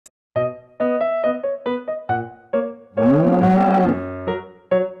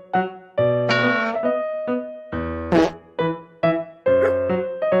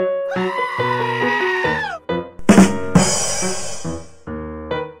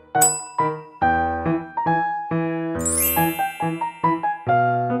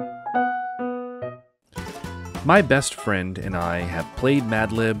My best friend and I have played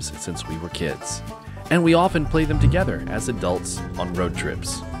Madlibs since we were kids, and we often play them together as adults on road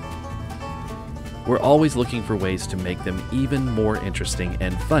trips. We're always looking for ways to make them even more interesting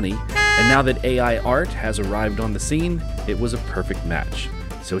and funny, and now that AI art has arrived on the scene, it was a perfect match.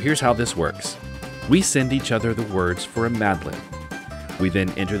 So here's how this works. We send each other the words for a Madlib. We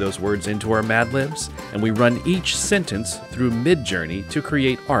then enter those words into our Madlibs, and we run each sentence through MidJourney to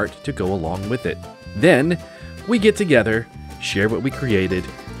create art to go along with it. Then, we get together, share what we created,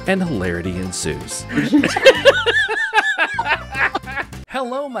 and hilarity ensues.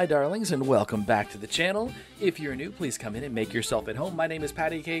 Hello, my darlings, and welcome back to the channel. If you're new, please come in and make yourself at home. My name is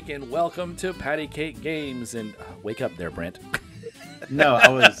Paddycake, and welcome to Paddycake Games. And wake up there, Brent. No, I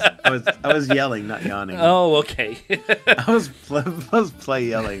was yelling, not yawning. Oh, okay. I was play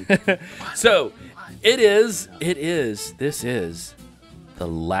yelling. So, this is the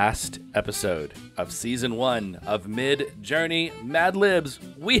last episode of Season 1 of MidJourney Madlibs.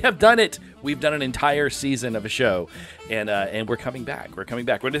 We have done it. We've done an entire season of a show, and we're coming back. We're going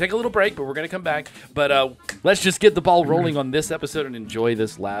to take a little break, but we're going to come back. But let's just get the ball rolling on this episode and enjoy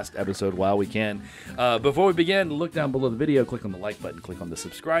this last episode while we can. Before we begin, look down below the video, click on the like button, click on the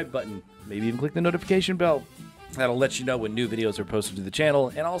subscribe button, maybe even click the notification bell. That'll let you know when new videos are posted to the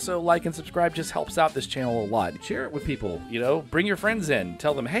channel. And also, like and subscribe just helps out this channel a lot. Share it with people, you know, bring your friends in.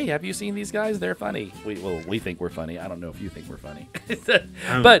 Tell them, hey, have you seen these guys? They're funny. We think we're funny. I don't know if you think we're funny.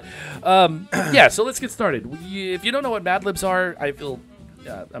 But, yeah, so let's get started. If you don't know what Madlibs are,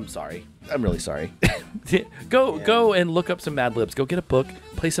 I'm sorry. I'm really sorry. Go and look up some Madlibs. Go get a book.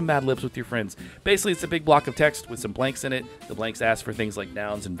 Play some Madlibs with your friends. Basically, it's a big block of text with some blanks in it. The blanks ask for things like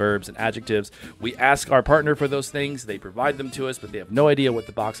nouns and verbs and adjectives. We ask our partner for those things. They provide them to us, but they have no idea what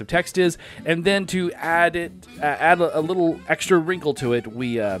the box of text is. And then to add a little extra wrinkle to it,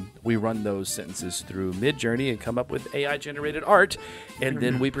 we run those sentences through MidJourney and come up with AI-generated art, and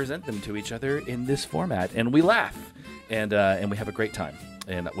then we present them to each other in this format, and we laugh, and we have a great time.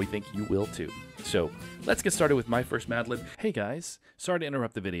 And we think you will too. So let's get started with my first Madlib. Hey guys, sorry to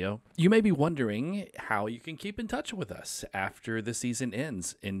interrupt the video. You may be wondering how you can keep in touch with us after the season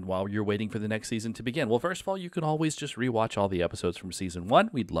ends and while you're waiting for the next season to begin. Well, first of all, you can always just rewatch all the episodes from season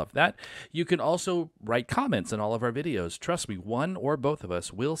 1. We'd love that. You can also write comments on all of our videos. Trust me, one or both of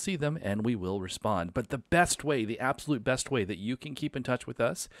us will see them and we will respond. But the best way, the absolute best way that you can keep in touch with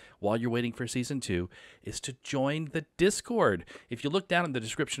us while you're waiting for season 2 is to join the Discord. If you look down in the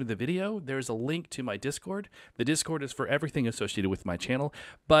description of the video, there's a link to my Discord. The Discord is for everything associated with my channel,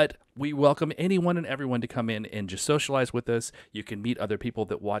 but we welcome anyone and everyone to come in and just socialize with us. You can meet other people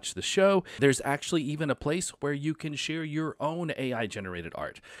that watch the show. There's actually even a place where you can share your own AI-generated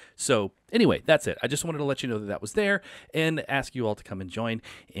art. So anyway, that's it. I just wanted to let you know that that was there and ask you all to come and join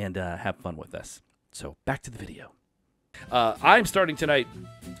and have fun with us. So back to the video. I'm starting tonight,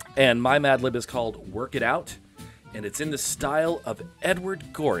 and my Madlib is called Work It Out, and it's in the style of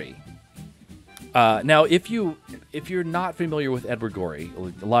Edward Gorey. Now, if you're not familiar with Edward Gorey,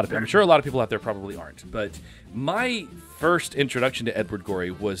 I'm sure a lot of people out there probably aren't, but my first introduction to Edward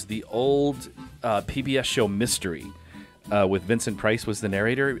Gorey was the old PBS show Mystery, with Vincent Price was the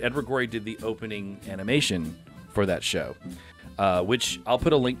narrator. Edward Gorey did the opening animation for that show, which I'll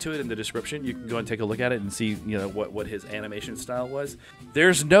put a link to it in the description. You can go and take a look at it and see, you know, what his animation style was.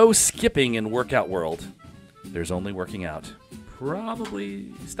 There's no skipping in Workout World. There's only working out.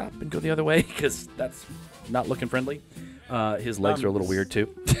 Probably stop and go the other way because that's not looking friendly. His legs are a little weird too.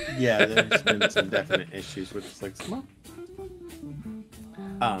 Yeah, there's been some definite issues with his legs.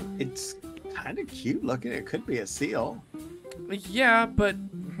 It's kind of cute looking. It could be a seal. Yeah, but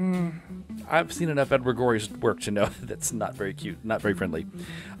I've seen enough Edward Gorey's work to know that's not very cute, not very friendly.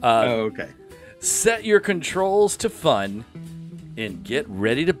 Okay. Set your controls to fun and get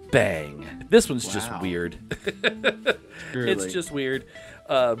ready to bang. This one's just weird. It's just weird.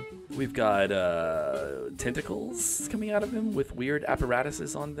 We've got tentacles coming out of him with weird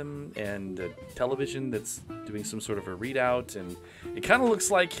apparatuses on them, and a television that's doing some sort of a readout, and it kind of looks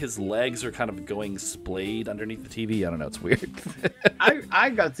like his legs are kind of going splayed underneath the TV. I don't know, it's weird. I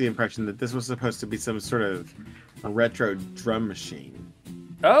got the impression that this was supposed to be some sort of retro drum machine.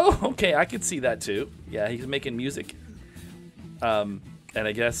 Oh, okay, I could see that too. Yeah, he's making music. And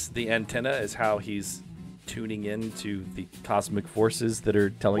I guess the antenna is how he's tuning into the cosmic forces that are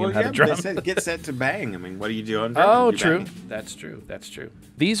telling him how to drum. They said get set to bang. I mean, what do you do on drums? Oh, true. Bang? That's true. That's true.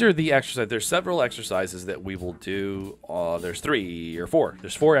 These are the exercises. There's several exercises that we will do. There's 3 or 4.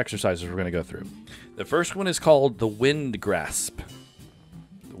 There's 4 exercises we're going to go through. The first one is called the wind grasp.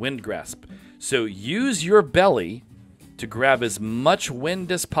 The wind grasp. So use your belly to grab as much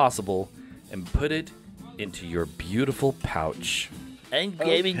wind as possible and put it into your beautiful pouch. I'm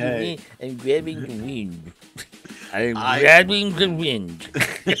grabbing the Okay. wind. I'm grabbing the wind. I'm grabbing the wind.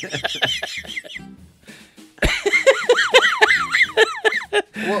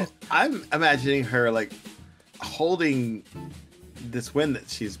 Well, I'm imagining her like holding this wind that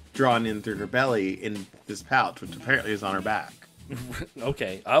she's drawn in through her belly in this pouch, which apparently is on her back.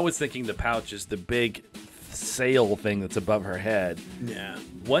 Okay, I was thinking the pouch is the big sail thing that's above her head. Yeah.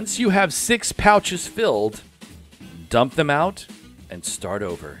 Once you have 6 pouches filled, dump them out and start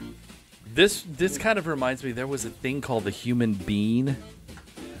over. This kind of reminds me, there was a thing called the human bean.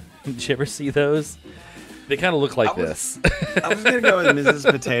 Did you ever see those? They kind of look like this. I was gonna go with Mrs.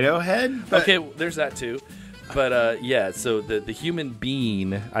 Potato Head. But Okay, there's that too. But yeah, so the human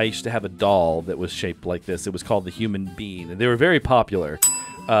bean, I used to have a doll that was shaped like this. It was called the human bean. And they were very popular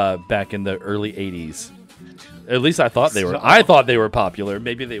back in the early 80s. At least I thought they were. I thought they were popular.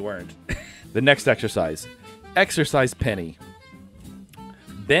 Maybe they weren't. The next exercise. Exercise penny.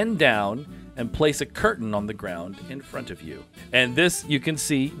 Bend down and place a curtain on the ground in front of you. And this, you can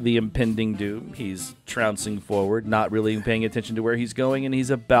see the impending doom. He's trouncing forward, not really paying attention to where he's going, and he's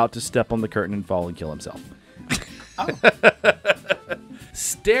about to step on the curtain and fall and kill himself. oh,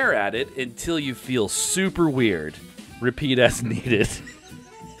 Stare at it until you feel super weird. Repeat as needed.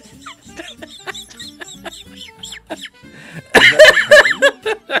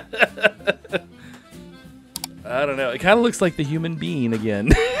 I don't know. It kind of looks like the human bean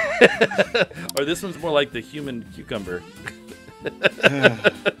again. Or this one's more like the human cucumber.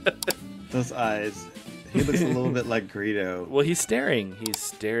 those eyes. He looks a little bit like Greedo. Well, he's staring. He's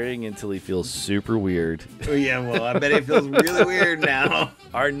staring until he feels super weird. Oh, yeah, well, I bet it feels really weird now.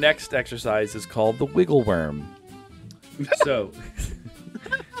 Our next exercise is called the wiggle worm. So,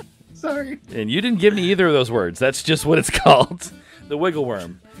 Sorry. and you didn't give me either of those words. That's just what it's called. The wiggle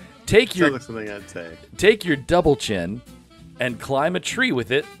worm. Take Sounds like something I'd say. Take your double chin and climb a tree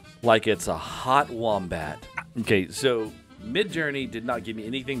with it like it's a hot wombat. Okay, so MidJourney did not give me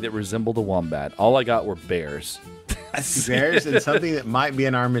anything that resembled a wombat. All I got were bears. I see bears and something that might be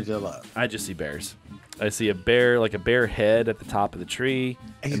an armadillo. I just see bears. I see a bear, like a bear head at the top of the tree,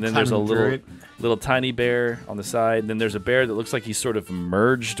 He's and then there's a climbing through little tiny bear on the side. And then there's a bear that looks like he's sort of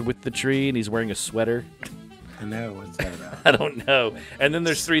merged with the tree, and he's wearing a sweater. I know. What's that about? I don't know. And then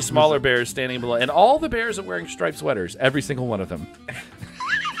there's 3 smaller bears standing below, and all the bears are wearing striped sweaters. Every single one of them.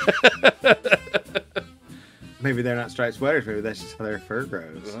 Maybe they're not striped sweaters. Maybe that's just how their fur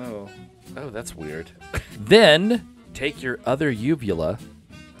grows. Oh, that's weird. Then take your other uvula,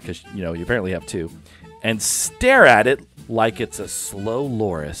 because you apparently have 2, and stare at it like it's a slow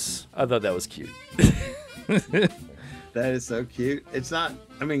loris. I thought that was cute. That is so cute. It's not.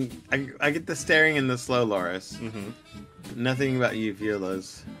 I mean, I get the staring and the slow loris. Nothing about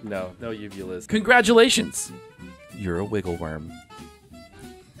uvulas. No uvulas. Congratulations, you're a wiggle worm.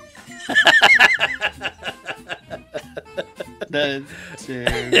 That's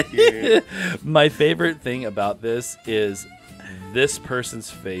too cute. My favorite thing about this is this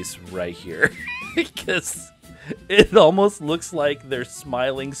person's face right here, because it almost looks like they're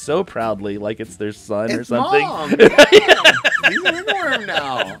smiling so proudly, like it's their son or It's something. Mom. Yeah. He's a ringworm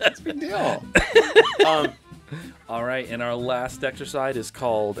now. That's a big deal. All right, and our last exercise is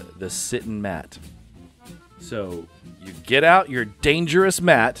called the sitting mat. So you get out your dangerous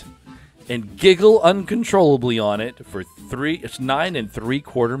mat and giggle uncontrollably on it for 9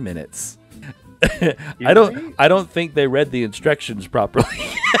 3/4 minutes. I don't think they read the instructions properly.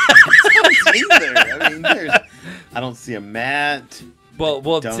 Either. I mean, I don't see a mat. Well,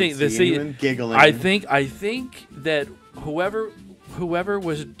 Don't see, see anyone giggling. I think that whoever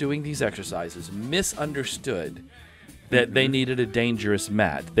was doing these exercises misunderstood that they needed a dangerous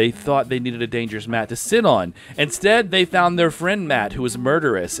mat. They thought they needed a dangerous mat to sit on. Instead, they found their friend Matt, who was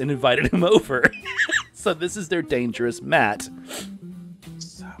murderous, and invited him over. So this is their dangerous mat.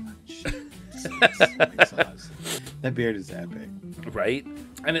 So much. That beard is epic. Right?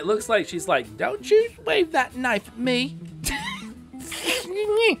 And it looks like she's like, "Don't you wave that knife at me."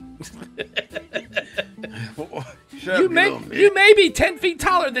 You may be 10 feet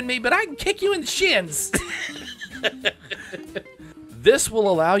taller than me, but I can kick you in the shins. This will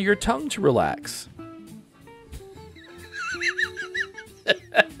allow your tongue to relax.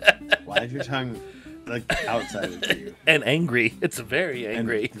 Why is your tongue like outside of you? And angry. It's very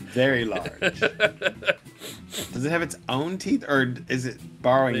angry. And very large. Does it have its own teeth, or is it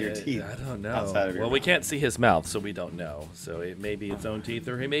borrowing your teeth? I don't know. Outside of your We mouth? can't see his mouth, so we don't know. So it may be its own teeth,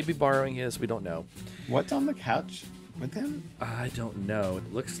 or he may be borrowing his. We don't know. What's on the couch with him? I don't know.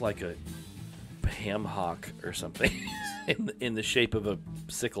 It looks like a ham hock or something in the shape of a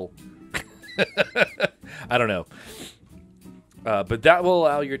sickle. I don't know. But that will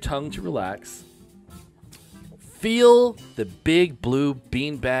allow your tongue to relax. Feel the big blue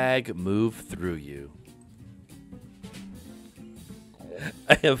beanbag move through you.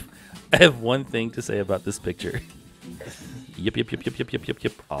 I have one thing to say about this picture. Yep. Yep.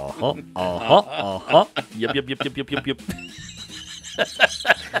 Yep.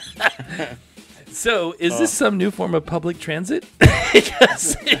 So, is this some new form of public transit?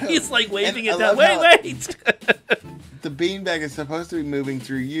 He's like waving it down. Wait. The beanbag is supposed to be moving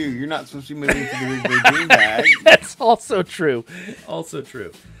through you. You're not supposed to be moving through the big beanbag. That's also true.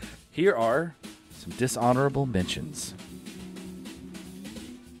 Here are some dishonorable mentions.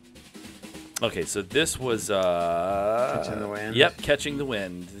 Okay, so this was Catching the wind. Yep, catching the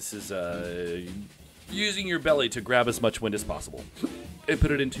wind. This is using your belly to grab as much wind as possible and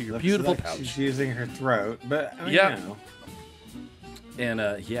put it into your beautiful pouch. She's using her throat, but I mean, Yeah. you know. And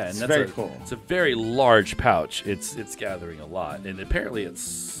and It's that's very cool. It's a very large pouch. It's gathering a lot, and apparently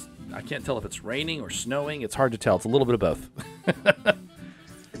I can't tell if it's raining or snowing. It's hard to tell. It's a little bit of both.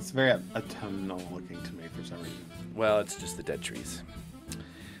 It's very autumnal looking to me for some reason. Well, it's just the dead trees.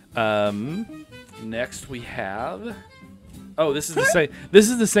 Next we have. Oh, this is the same. This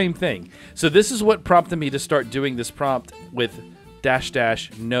is the same thing. So this is what prompted me to start doing this prompt with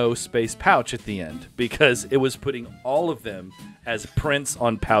 -- no space pouch at the end, because it was putting all of them as prints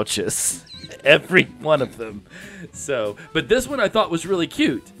on pouches, every one of them. So, but this one I thought was really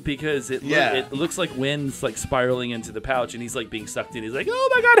cute because it looks like wind's like spiraling into the pouch, and he's like being sucked in. He's like, "Oh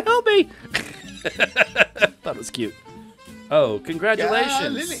my God, help me!" Thought it was cute. Oh,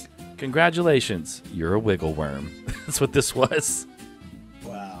 congratulations! Congratulations, you're a wiggle worm. That's what this was.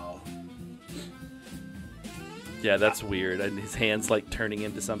 Wow. Yeah, that's weird. And his hand's like turning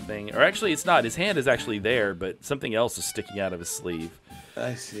into something. Or actually, it's not. His hand is actually there, but something else is sticking out of his sleeve.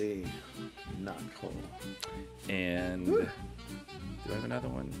 I see. Not cool. And do I have another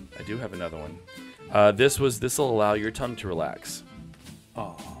one? I do have another one. This will allow your tongue to relax.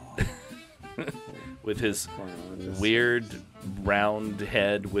 Oh. With his weird round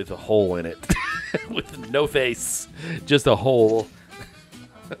head with a hole in it. With no face. Just a hole.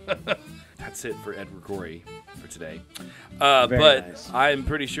 That's it for Edward Gorey for today. But nice. I'm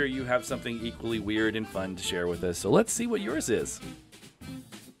pretty sure you have something equally weird and fun to share with us. So let's see what yours is.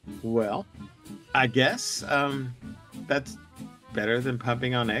 Well, I guess that's better than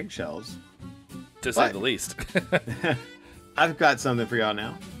pumping on eggshells. To say the least. I've got something for y'all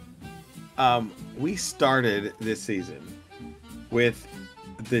now. We started this season with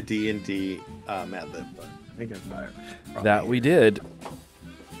the D&D Madlib book. I think it's That we did.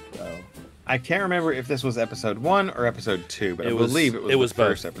 So, I can't remember if this was episode 1 or episode 2, but I believe it was the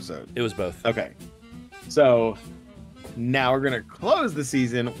first episode. It was both. Okay. So now we're going to close the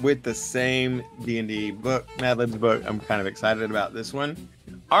season with the same D&D book, Madlib's book. I'm kind of excited about this one.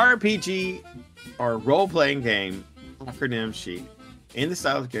 RPG, or role-playing game, acronym sheet, in the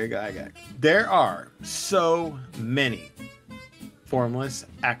style of Gary Gygax. There are so many formless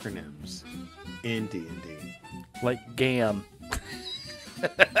acronyms in D&D. Like GAM.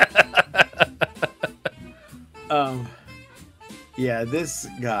 Yeah, this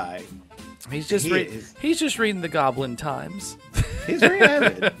guy, He's just reading the Goblin Times. he's very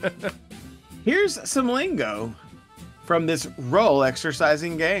avid. Here's some lingo from this role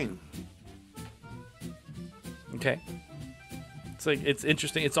exercising game. Okay. It's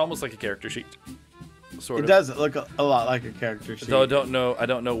interesting. It's almost like a character sheet. Sort It of. does look a lot like a character sheet. Though I don't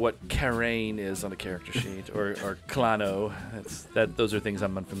know what Karain is on a character sheet or Clano. Those are things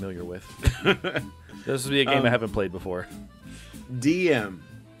I'm unfamiliar with. This will be a game I haven't played before. DM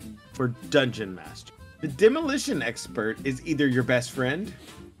for Dungeon Master. The demolition expert is either your best friend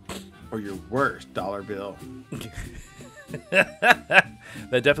or your worst dollar bill. That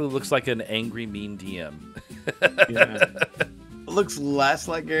definitely looks like an angry, mean DM. Yeah. It looks less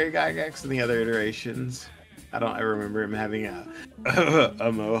like Gary Gygax than the other iterations. I remember him having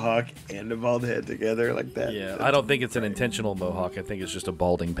a mohawk and a bald head together like that. Yeah, I don't think it's an intentional mohawk. I think it's just a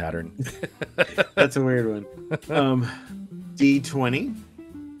balding pattern. That's a weird one. D20,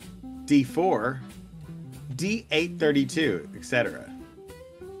 D4, D832, etc.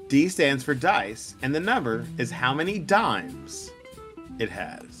 D stands for dice, and the number is how many dimes it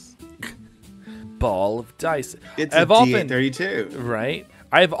has. Ball of dice. It's a D832. Right?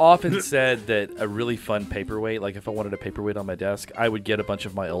 I've often said that a really fun paperweight, like if I wanted a paperweight on my desk, I would get a bunch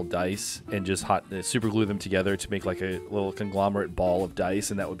of my old dice and just super glue them together to make like a little conglomerate ball of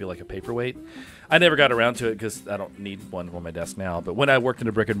dice, and that would be like a paperweight. I never got around to it because I don't need one on my desk now. But when I worked in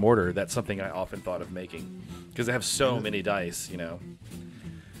a brick and mortar, that's something I often thought of making because I have so many dice, you know.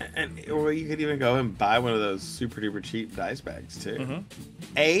 And or you could even go and buy one of those super duper cheap dice bags too. Mm-hmm.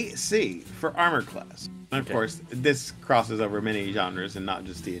 AC for armor class. And of course, this crosses over many genres and not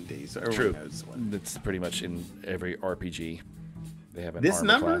just D&D. So everyone knows what. It's pretty much in every RPG. They have an This armor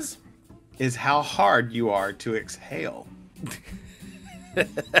number class. is how hard you are to exhale.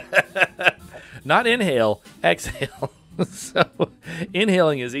 Not inhale, exhale. So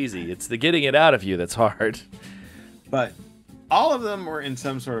inhaling is easy. It's the getting it out of you that's hard. But all of them were in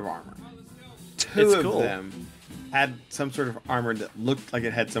some sort of armor. Two It's of cool. them had some sort of armor that looked like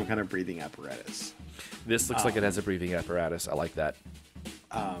it had some kind of breathing apparatus. This looks like it has a breathing apparatus. I like that.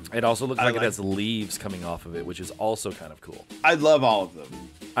 Um, It also looks I like it like- has leaves coming off of it, which is also kind of cool. I love all of them.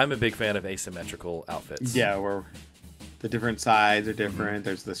 I'm a big fan of asymmetrical outfits. Yeah, where the different sides are different.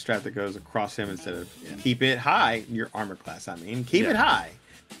 There's the strap that goes across him instead of keep it high. Your armor class, I mean, keep it high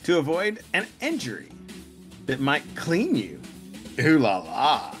to avoid an injury that might clean you. Ooh la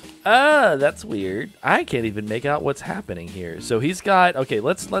la. That's weird. I can't even make out what's happening here. So he's got, okay,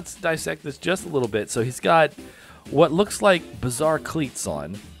 let's dissect this just a little bit. So he's got what looks like bizarre cleats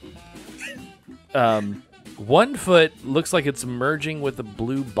on. One foot looks like it's merging with a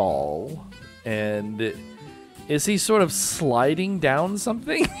blue ball. And is he sort of sliding down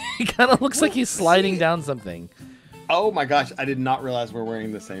something? He kind of looks like he's sliding down something. Oh my gosh, I did not realize we're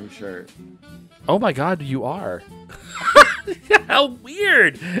wearing the same shirt. Oh my god, you are. How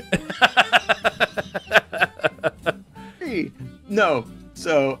weird. Hey, no,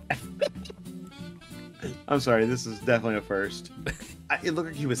 so I'm sorry, this is definitely a first. It looked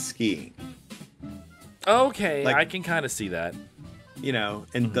like he was skiing, Okay, Like- I can kind of see that. you know,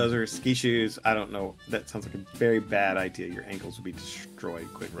 and those are ski shoes. I don't know. That sounds like a very bad idea. Your ankles would be destroyed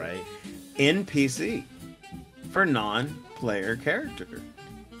quickly. Right. NPC for non-player character.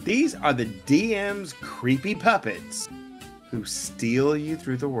 These are the DM's creepy puppets who steal you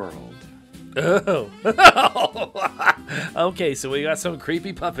through the world. Oh. Okay, so we got some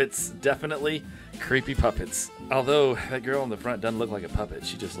creepy puppets. Definitely creepy puppets. Although that girl in the front doesn't look like a puppet.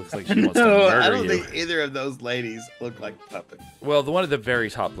 She just looks like she wants to No, murder I don't you. think either of those ladies look like puppets. Well, the one at the very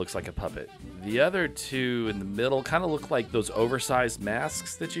top looks like a puppet. The other two in the middle kind of look like those oversized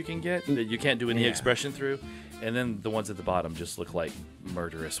masks that you can get that you can't do any Yeah. expression through. And then the ones at the bottom just look like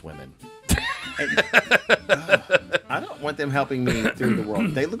murderous women. I don't want them helping me through the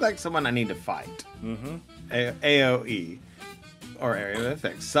world. They look like someone I need to fight. Mm-hmm. AOE, or area of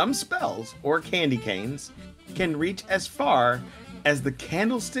effects. Some spells, or candy canes, can reach as far as the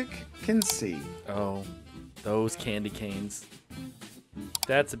candlestick can see. Oh, those candy canes.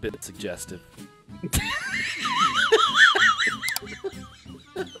 That's a bit suggestive.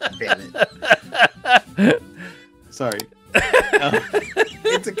 Damn it. Sorry.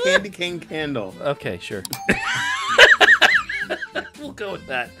 It's a candy cane candle. Okay, sure. We'll go with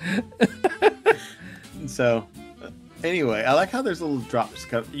that. So, anyway, I like how there's little drops.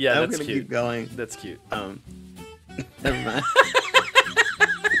 Yeah, I'm that's gonna cute. keep going. That's cute. Never mind.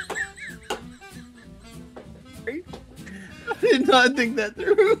 I did not think that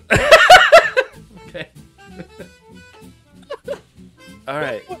through. Okay. All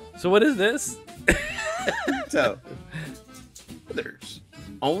right. So what is this? So, others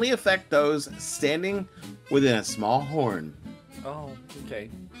only affect those standing within a small horn. Oh, okay.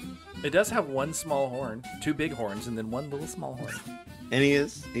 It does have one small horn, two big horns, and then one little small horn. And he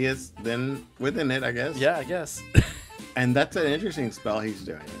is then within it, I guess. Yeah, I guess. And that's an interesting spell he's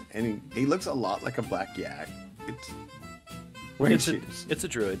doing. And he looks a lot like a black yak. It's wearing shoes. It's a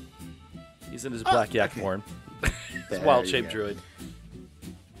druid. He's in his black yak okay. form. It's There wild you shaped go.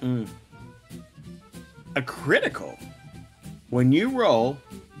 druid. A critical. When you roll,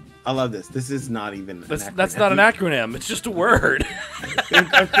 I love this. This is not even. That's not an acronym. It's just a word.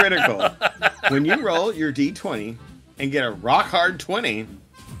 A critical. When you roll your d20 and get a rock hard 20,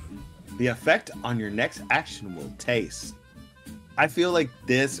 the effect on your next action will taste. I feel like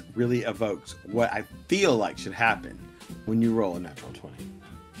this really evokes what I feel like should happen when you roll a natural 20.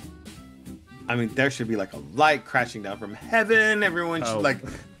 I mean, there should be like a light crashing down from heaven. Everyone should like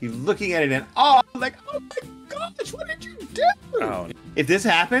be looking at it in awe, like, oh my gosh, what did you do? Oh. If this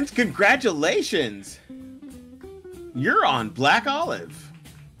happens, congratulations. You're on Black Olive.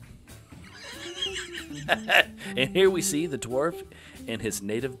 And here we see the dwarf in his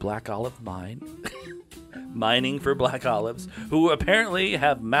native black olive mine, mining for black olives, who apparently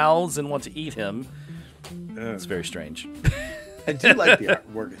have mouths and want to eat him. It's very strange. I do like the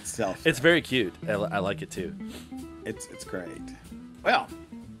artwork itself. It's very cute. I like it too. It's great. Well,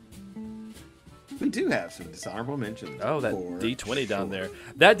 we do have some dishonorable mentions. Oh, that D20 down there.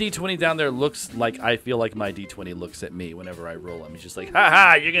 That D20 down there looks like I feel like my D20 looks at me whenever I roll him. He's just like, ha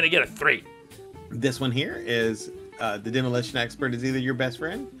ha, you're going to get a 3. This one here is the demolition expert is either your best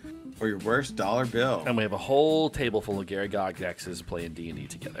friend or your worst dollar bill. And we have a whole table full of Gary Gygaxes playing D&D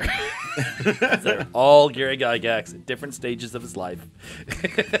together. They're all Gary Gygax at different stages of his life.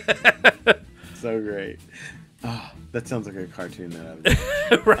 So great. Oh, that sounds like a cartoon that I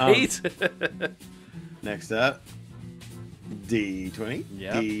would Right? Next up, D20,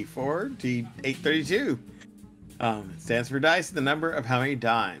 Yep. D4, D832. It stands for dice, the number of how many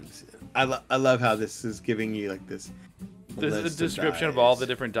dimes. I love how this is giving you like this. This is a description of all the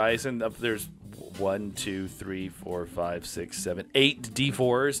different dice, and there's 1, 2, 3, 4, 5, 6, 7, 8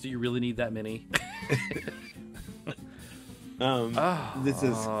 D4s. Do you really need that many? This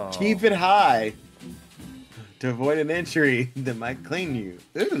is keep it high to avoid an injury that might clean you.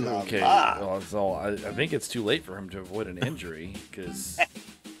 Ooh, Okay, well, so I think it's too late for him to avoid an injury because,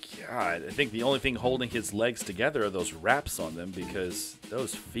 God, I think the only thing holding his legs together are those wraps on them because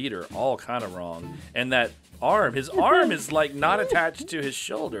those feet are all kind of wrong. And that arm, his arm is like not attached to his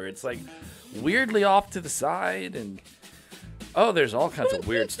shoulder. It's like weirdly off to the side. And oh, there's all kinds of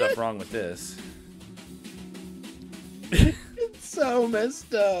weird stuff wrong with this. It's so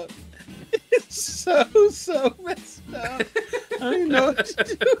messed up. It's so messed up. I don't even know what to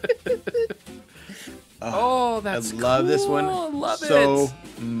do with it. Oh, that's I love this one Love so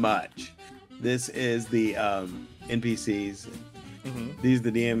it. much. This is the NPCs. Mm-hmm. These are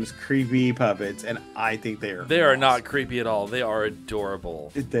the DM's creepy puppets, and I think they are They are not creepy at all. They are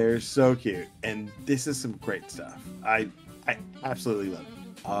adorable. They're so cute, and this is some great stuff. I absolutely love it.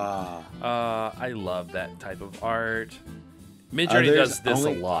 I love that type of art. MidJourney does this a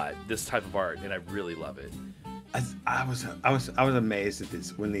lot. This type of art, and I really love it. I was amazed at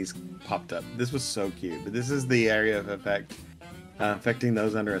this when these popped up. This was so cute. But this is the area of effect affecting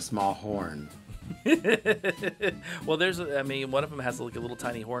those under a small horn. Well, one of them has like a little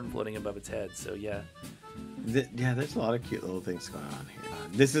tiny horn floating above its head. So yeah. Yeah, there's a lot of cute little things going on here.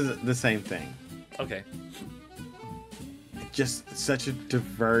 This is the same thing. Okay. Just such a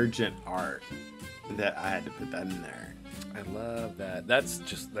divergent art that I had to put that in there. I love that. That's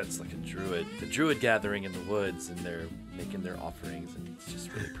like a druid. The druid gathering in the woods, and they're making their offerings, and it's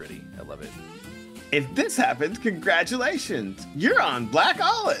just really pretty. I love it. If this happens, congratulations! You're on Black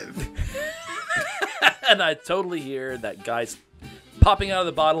Olive. And I totally hear that guy's popping out of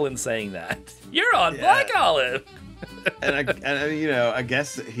the bottle and saying that. You're on Black Olive. and I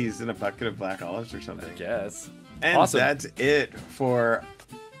guess he's in a bucket of black olives or something. I guess. And awesome. That's it for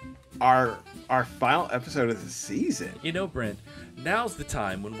our final episode of the season. You know, Brent, now's the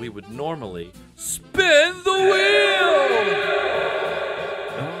time when we would normally spin the wheel.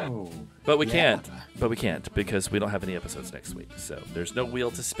 Oh. But we can't. But we can't because we don't have any episodes next week. So there's no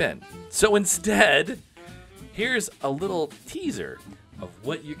wheel to spin. So instead, here's a little teaser of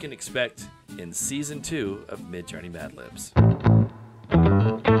what you can expect in Season 2 of MidJourney Madlibs.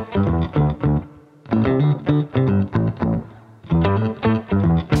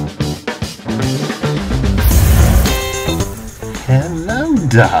 Hello,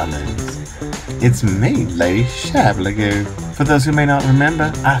 darlings. It's me, Lady Shablago. For those who may not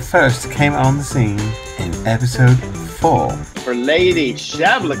remember, I first came on the scene in episode 4. For Lady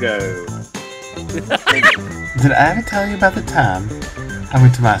Shablago. Did I ever tell you about the time I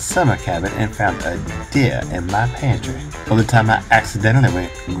went to my summer cabin and found a deer in my pantry? Or the time I accidentally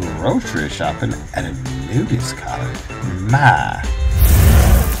went grocery shopping at a nudist college? My.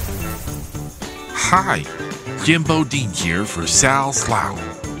 Hi, Jimbo Dean here for Sal Slough.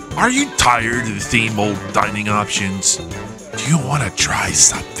 Are you tired of the same old dining options? Do you want to try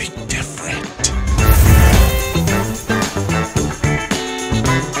something different?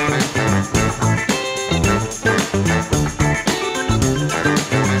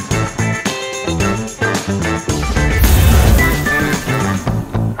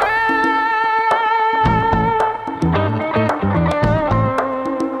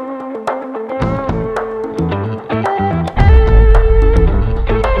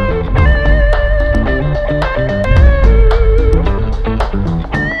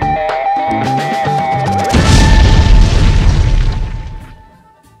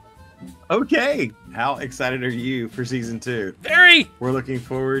 Okay, how excited are you for season 2? Very! We're looking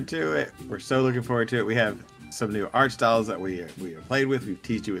forward to it. We're so looking forward to it. We have some new art styles that we have played with. We've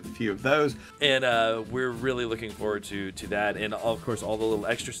teased you with a few of those. And we're really looking forward to that. And, of course, all the little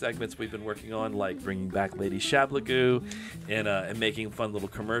extra segments we've been working on, like bringing back Lady Shablagoo and making fun little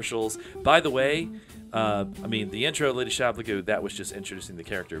commercials. By the way, I mean, the intro, Lady Shabligu, that was just introducing the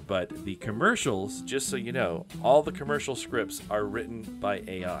character. But the commercials, just so you know, all the commercial scripts are written by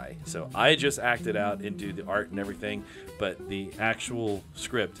AI. So I just act it out and do the art and everything, but the actual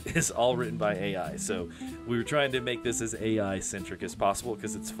script is all written by AI. So we were trying to make this as AI-centric as possible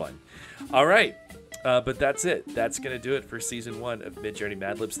because it's fun. All right. But that's it. That's going to do it for Season 1 of MidJourney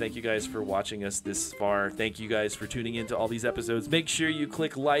Madlibs. Thank you guys for watching us this far. Thank you guys for tuning into all these episodes. Make sure you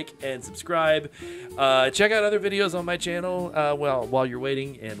click like and subscribe. Check out other videos on my channel while you're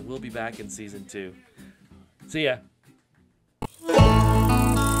waiting, and we'll be back in Season 2. See ya.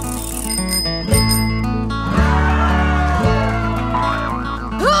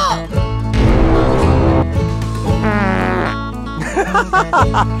 Ha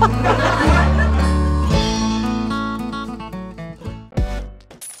ha ha!